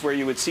places where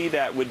you would see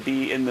that would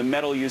be in the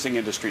metal-using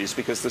industries,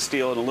 because the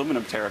steel and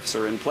aluminum tariffs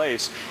are in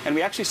place. And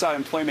we actually saw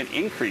employment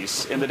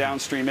increase in the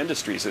downstream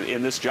industries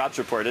in this jobs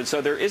report. And so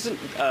there isn't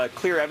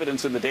clear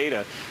evidence in the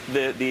data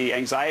that the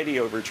anxiety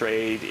over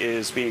trade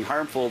is being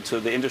harmful to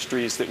the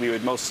industries that we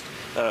would most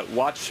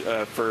watch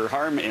for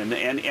harm in.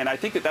 And I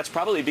think that that's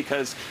probably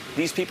because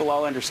these people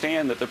all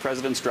understand that the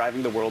president's driving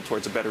the world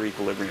towards a better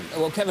equilibrium.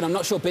 Well, Kevin, I'm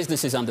not sure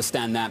businesses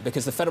understand that,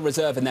 because the Federal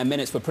Reserve in their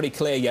minutes were pretty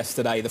clear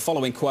yesterday. The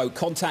following quote: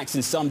 contacts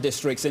in some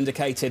districts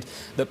indicated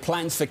that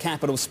plans for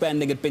capital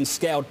spending had been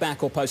scaled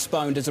back or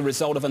postponed as a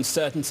result of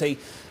uncertainty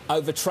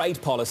over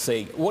trade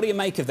policy. What do you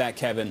make of that,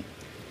 Kevin?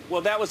 Well,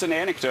 that was an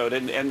anecdote,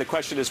 and the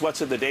question is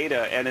what's in the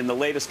data? And in the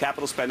latest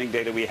capital spending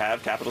data we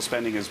have, capital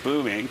spending is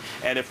booming.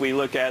 And if we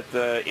look at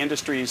the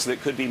industries that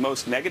could be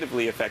most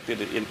negatively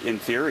affected, in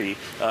theory,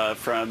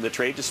 from the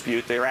trade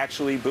dispute, they're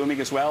actually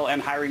booming as well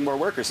and hiring more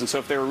workers. And so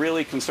if they were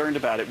really concerned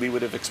about it, we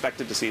would have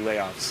expected to see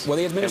layoffs. Well,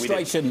 the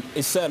administration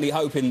is certainly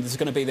hoping there's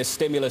going to be this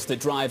stimulus that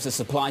drives a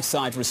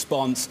supply-side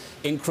response,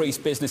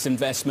 increased business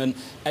investment.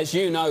 As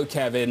you know,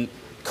 Kevin,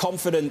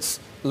 confidence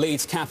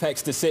leads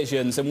CapEx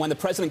decisions, and when the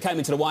president came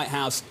into the White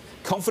House,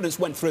 confidence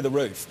went through the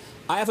roof.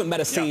 I haven't met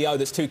a CEO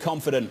that's too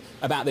confident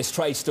about this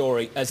trade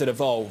story as it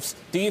evolves.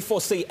 Do you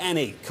foresee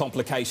any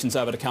complications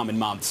over the coming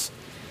months?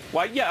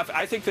 Well, yeah,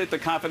 I think that the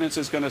confidence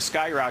is going to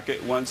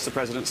skyrocket once the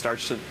president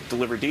starts to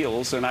deliver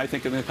deals, and I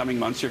think in the coming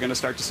months you're going to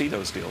start to see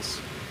those deals.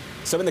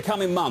 So in the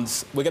coming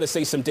months, we're going to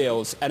see some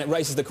deals, and it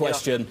raises the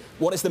question,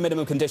 what is the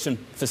minimum condition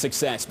for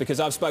success?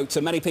 Because I've spoke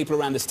to many people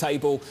around this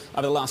table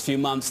over the last few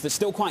months that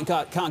still can't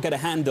get a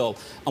handle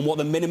on what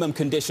the minimum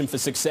condition for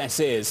success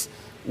is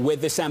with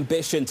this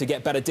ambition to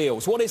get better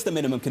deals. What is the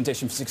minimum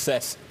condition for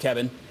success,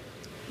 Kevin?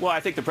 Well, I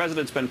think the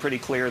president's been pretty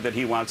clear that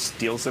he wants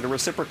deals that are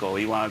reciprocal.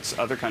 He wants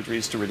other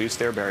countries to reduce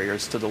their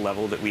barriers to the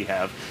level that we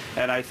have.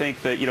 And I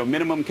think that,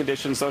 minimum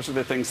conditions, those are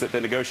the things that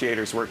the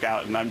negotiators work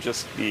out. And I'm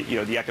just,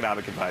 the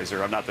economic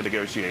advisor. I'm not the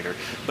negotiator.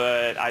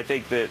 But I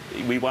think that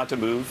we want to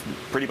move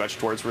pretty much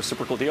towards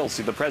reciprocal deals.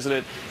 See, the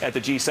president at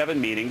the G7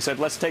 meeting said,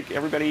 let's take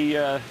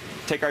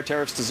our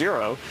tariffs to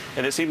zero.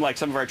 And it seemed like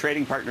some of our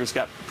trading partners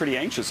got pretty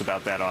anxious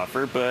about that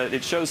offer. But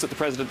it shows that the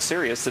president's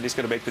serious, that he's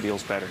going to make the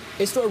deals better.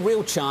 Is there a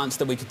real chance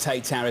that we could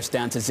take tariffs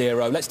down to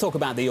zero? Let's talk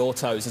about the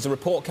autos. There's a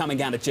report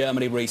coming out of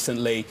Germany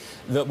recently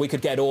that we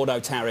could get auto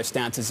tariffs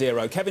down to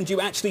zero. Kevin, do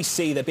you actually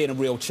see there being a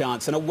real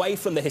chance? And away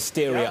from the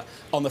hysteria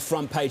on the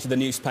front page of the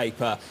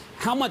newspaper,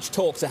 how much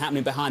talks are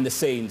happening behind the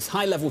scenes,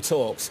 high-level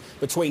talks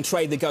between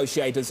trade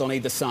negotiators on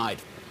either side?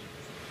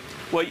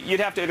 Well, you'd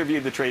have to interview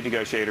the trade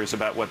negotiators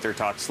about what their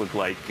talks look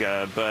like,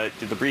 but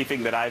the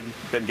briefing that I've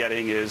been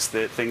getting is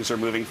that things are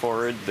moving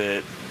forward,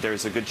 that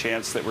there's a good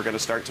chance that we're going to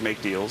start to make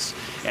deals.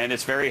 And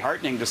it's very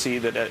heartening to see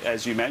that,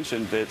 as you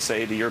mentioned, that,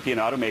 say, the European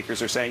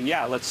automakers are saying,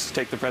 yeah, let's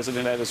take the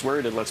president at his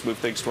word and let's move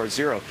things towards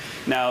zero.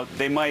 Now,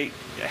 they might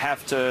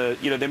have to,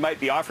 they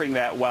might be offering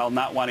that while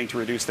not wanting to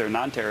reduce their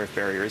non-tariff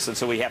barriers, and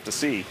so we have to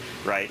see,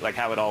 right, like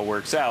how it all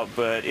works out.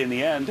 But in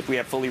the end, if we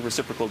have fully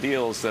reciprocal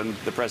deals, then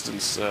the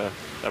president's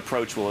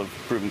approach will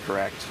have proven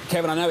correct.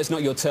 Kevin, I know it's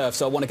not your turf,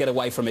 so I want to get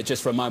away from it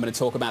just for a moment and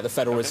talk about the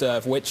Federal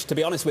Reserve, which, to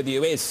be honest with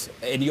you, is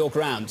in your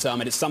ground.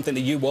 And it's something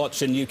that you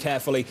watch and you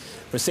carefully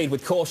proceed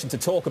with caution to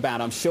talk about,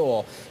 I'm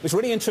sure. It was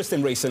really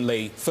interesting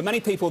recently. For many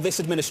people,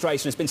 this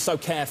administration has been so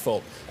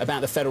careful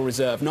about the Federal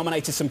Reserve,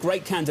 nominated some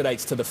great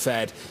candidates to the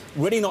Fed,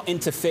 really not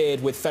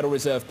interfered with Federal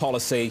Reserve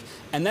policy.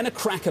 And then a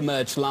crack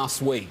emerged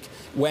last week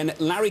when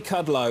Larry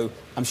Kudlow,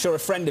 I'm sure a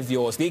friend of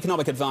yours, the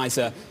economic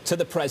advisor to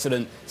the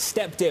president,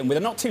 stepped in with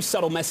a not too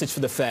subtle message for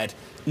the Fed,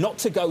 not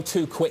to go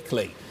too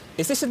quickly.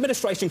 Is this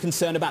administration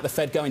concerned about the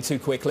Fed going too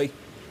quickly?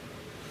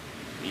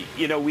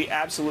 We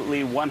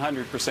absolutely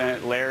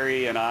 100%,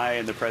 Larry and I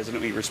and the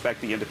president, we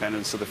respect the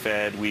independence of the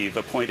Fed. We've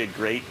appointed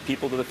great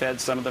people to the Fed.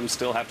 Some of them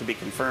still have to be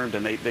confirmed,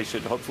 and they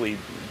should hopefully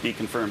be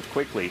confirmed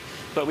quickly.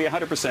 But we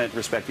 100%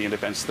 respect the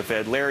independence of the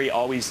Fed. Larry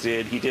always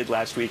did. He did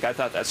last week. I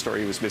thought that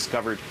story was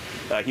miscovered.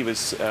 He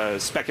was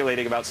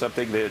speculating about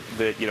something that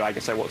I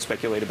guess I won't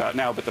speculate about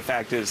now. But the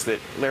fact is that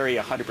Larry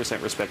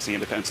 100% respects the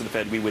independence of the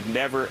Fed. We would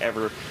never,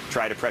 ever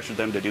try to pressure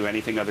them to do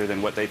anything other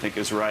than what they think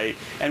is right.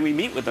 And we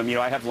meet with them.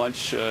 I have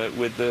lunch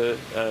with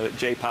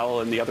Jay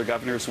Powell and the other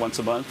governors once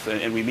a month,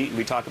 and we meet and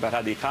we talk about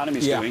how the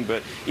economy's doing.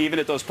 But even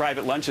at those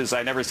private lunches,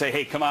 I never say,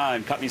 hey, come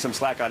on, cut me some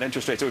slack on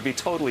interest rates. It would be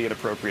totally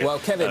inappropriate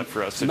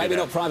for us to maybe do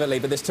that. Not privately,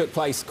 but this took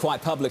place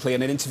quite publicly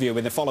in an interview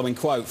with the following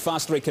quote: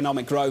 faster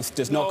economic growth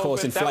does not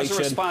cause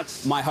inflation.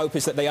 My hope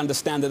is that they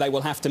understand that they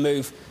will have to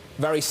move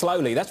very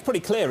slowly. That's pretty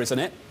clear, isn't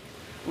it?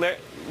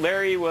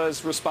 Larry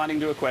was responding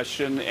to a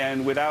question,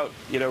 and without,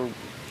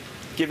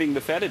 giving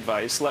the Fed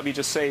advice, let me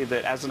just say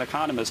that as an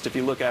economist, if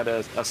you look at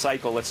a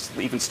cycle, let's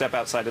even step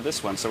outside of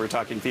this one. So we're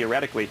talking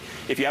theoretically,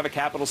 if you have a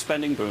capital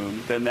spending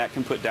boom, then that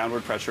can put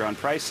downward pressure on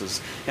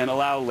prices and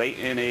allow late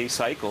in a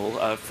cycle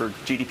for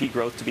GDP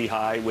growth to be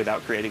high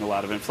without creating a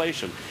lot of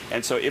inflation.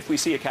 And so if we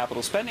see a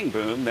capital spending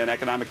boom, then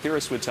economic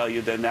theorists would tell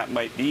you then that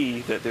might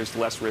be that there's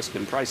less risk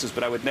in prices.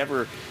 But I would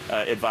never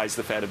advise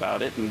the Fed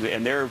about it.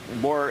 And they're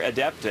more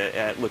adept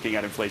at looking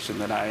at inflation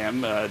than I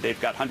am. They've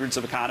got hundreds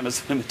of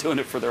economists that have been doing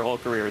it for their whole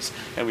careers,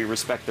 and we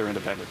respect their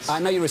independence. I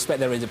know you respect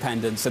their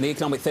independence, and the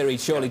economic theory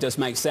surely does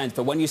make sense,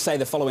 but when you say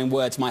the following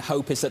words, my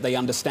hope is that they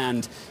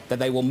understand that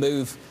they will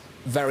move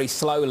very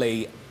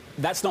slowly.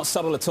 That's not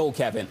subtle at all,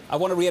 Kevin. I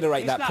want to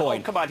reiterate that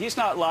point. Oh, come on, he's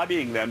not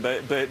lobbying them,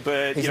 but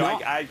you know,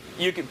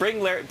 you could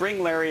bring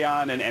Larry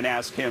on and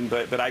ask him,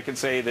 but I can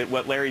say that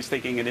what Larry's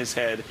thinking in his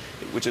head,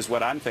 which is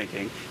what I'm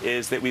thinking,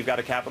 is that we've got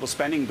a capital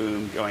spending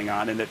boom going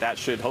on, and that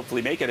should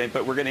hopefully make it.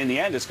 But we're going to, in the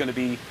end, it's going to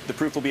be, the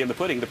proof will be in the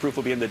pudding. The proof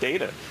will be in the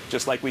data.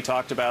 Just like we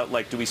talked about,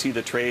 like, do we see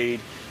the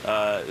trade,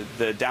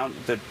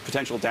 the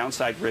potential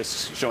downside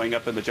risks showing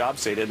up in the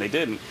jobs data, and they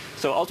didn't.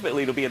 So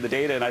ultimately, it'll be in the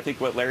data, and I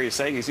think what Larry is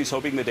saying is he's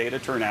hoping the data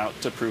turn out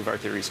to prove our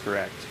theory is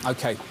correct.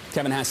 Okay,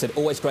 Kevin Hassett,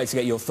 always great to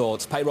get your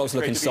thoughts. Payrolls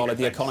looking solid,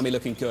 the economy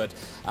looking good.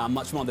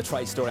 Much more on the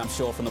trade story, I'm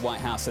sure, from the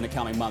White House in the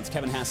coming months.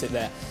 Kevin Hassett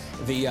there,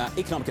 the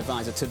economic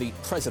advisor to the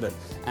president,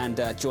 and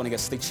joining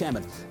us, the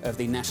chairman of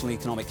the National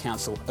Economic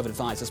Council of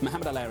Advisors,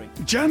 Mohamed Al-Arian.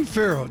 John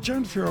Farrell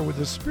with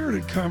a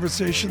spirited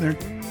conversation there.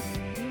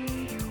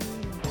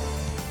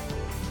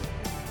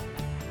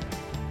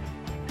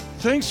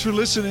 Thanks for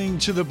listening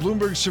to the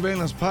Bloomberg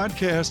Surveillance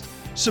Podcast.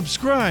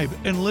 Subscribe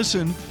and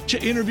listen to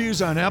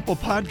interviews on Apple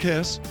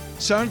Podcasts,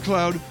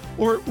 SoundCloud,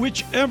 or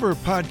whichever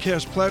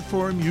podcast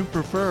platform you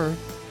prefer.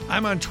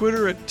 I'm on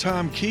Twitter at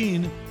Tom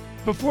Keene.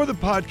 Before the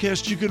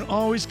podcast, you can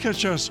always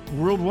catch us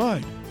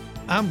worldwide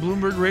on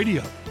Bloomberg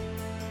Radio.